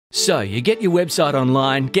So you get your website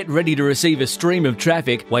online, get ready to receive a stream of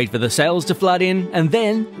traffic, wait for the sales to flood in, and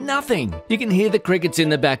then nothing. You can hear the crickets in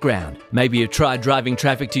the background. Maybe you've tried driving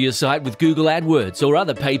traffic to your site with Google AdWords or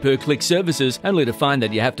other pay-per-click services only to find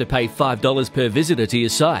that you have to pay $5 per visitor to your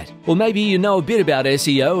site. Or maybe you know a bit about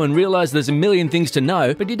SEO and realize there's a million things to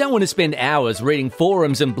know, but you don't want to spend hours reading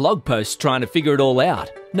forums and blog posts trying to figure it all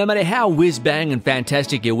out. No matter how whiz-bang and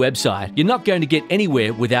fantastic your website, you're not going to get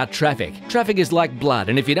anywhere without traffic. Traffic is like blood,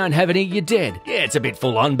 and if you don't have any, you're dead. Yeah, it's a bit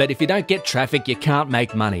full on, but if you don't get traffic, you can't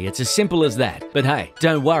make money. It's as simple as that. But hey,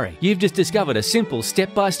 don't worry. You've just discovered a simple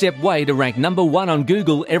step-by-step way to rank #1 on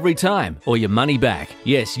Google every time, or your money back.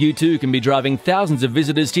 Yes, you too can be driving thousands of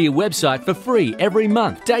visitors to your website for free every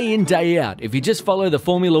month, day in, day out, if you just follow the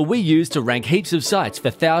formula we use to rank heaps of sites for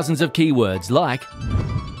thousands of keywords like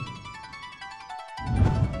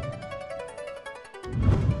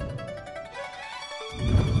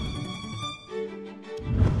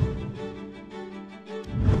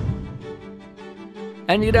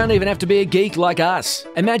And you don't even have to be a geek like us.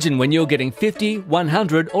 Imagine when you're getting 50,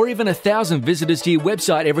 100 or even 1,000 visitors to your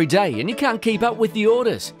website every day and you can't keep up with the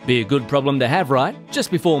orders. Be a good problem to have, right?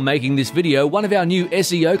 Just before making this video, one of our new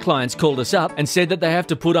SEO clients called us up and said that they have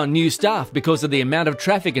to put on new staff because of the amount of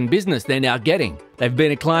traffic and business they're now getting. They've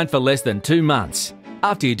been a client for less than 2 months.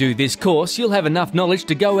 After you do this course, you'll have enough knowledge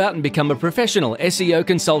to go out and become a professional SEO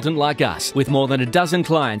consultant like us, with more than a dozen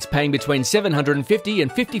clients paying between $750 and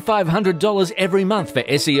 $5,500 every month for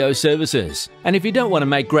SEO services. And if you don't want to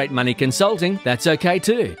make great money consulting, that's okay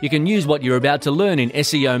too. You can use what you're about to learn in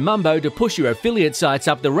SEO Mumbo to push your affiliate sites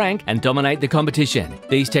up the rank and dominate the competition.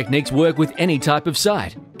 These techniques work with any type of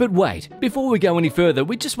site. But wait, before we go any further,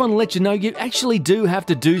 we just want to let you know you actually do have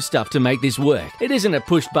to do stuff to make this work. It isn't a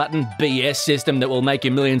push-button BS system that will make you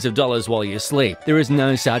millions of dollars while you sleep. There is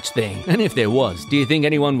no such thing. And if there was, do you think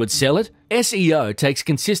anyone would sell it? SEO takes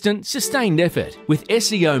consistent, sustained effort. With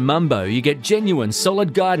SEO Mumbo, you get genuine,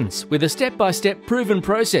 solid guidance with a step-by-step proven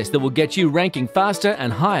process that will get you ranking faster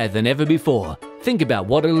and higher than ever before. Think about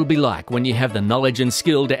what it'll be like when you have the knowledge and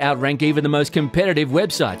skill to outrank even the most competitive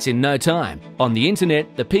websites in no time. On the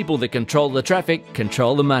internet, the people that control the traffic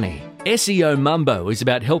control the money. SEO Mumbo is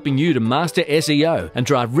about helping you to master SEO and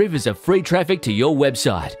drive rivers of free traffic to your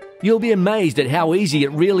website. You'll be amazed at how easy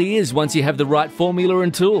it really is once you have the right formula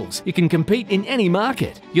and tools. You can compete in any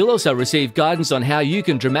market. You'll also receive guidance on how you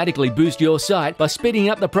can dramatically boost your site by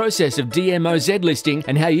speeding up the process of DMOZ listing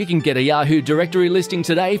and how you can get a Yahoo directory listing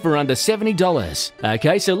today for under $70.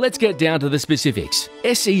 Okay, so let's get down to the specifics.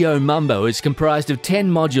 SEO Mumbo is comprised of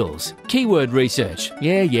 10 modules. Keyword research.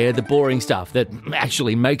 Yeah, the boring stuff that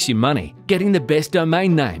actually makes you money. Getting the best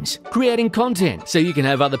domain names. Creating content so you can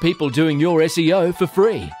have other people doing your SEO for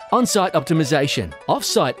free. On-site optimization,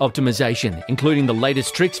 off-site optimization, including the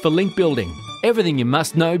latest tricks for link building. Everything you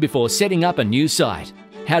must know before setting up a new site.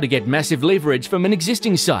 How to get massive leverage from an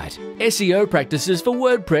existing site. SEO practices for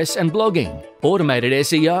WordPress and blogging. Automated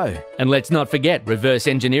SEO. And let's not forget reverse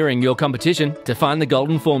engineering your competition to find the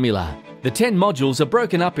golden formula. The 10 modules are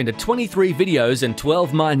broken up into 23 videos and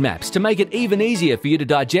 12 mind maps to make it even easier for you to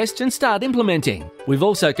digest and start implementing. We've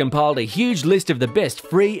also compiled a huge list of the best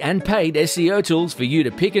free and paid SEO tools for you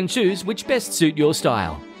to pick and choose which best suit your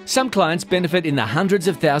style. Some clients benefit in the hundreds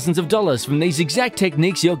of thousands of dollars from these exact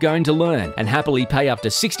techniques you're going to learn and happily pay up to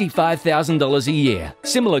 $65,000 a year.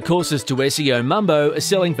 Similar courses to SEO Mumbo are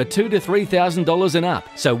selling for $2,000 to $3,000 and up,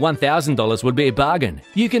 so $1,000 would be a bargain.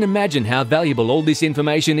 You can imagine how valuable all this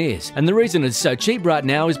information is, and the reason it's so cheap right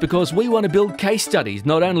now is because we want to build case studies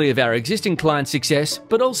not only of our existing client success,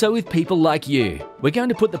 but also with people like you. We're going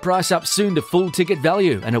to put the price up soon to full ticket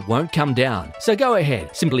value, and it won't come down. So go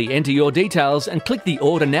ahead, simply enter your details and click the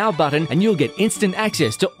Order Now button and you'll get instant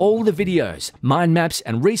access to all the videos, mind maps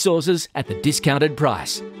and resources at the discounted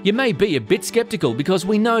price. You may be a bit skeptical because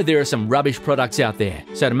we know there are some rubbish products out there.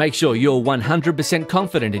 So to make sure you're 100%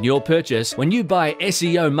 confident in your purchase, when you buy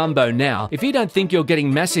SEO Mumbo now, if you don't think you're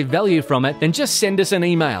getting massive value from it, then just send us an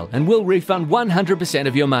email and we'll refund 100%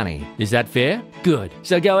 of your money. Is that fair? Good.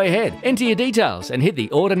 So go ahead, enter your details and hit the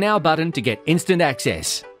Order Now button to get instant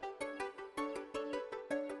access.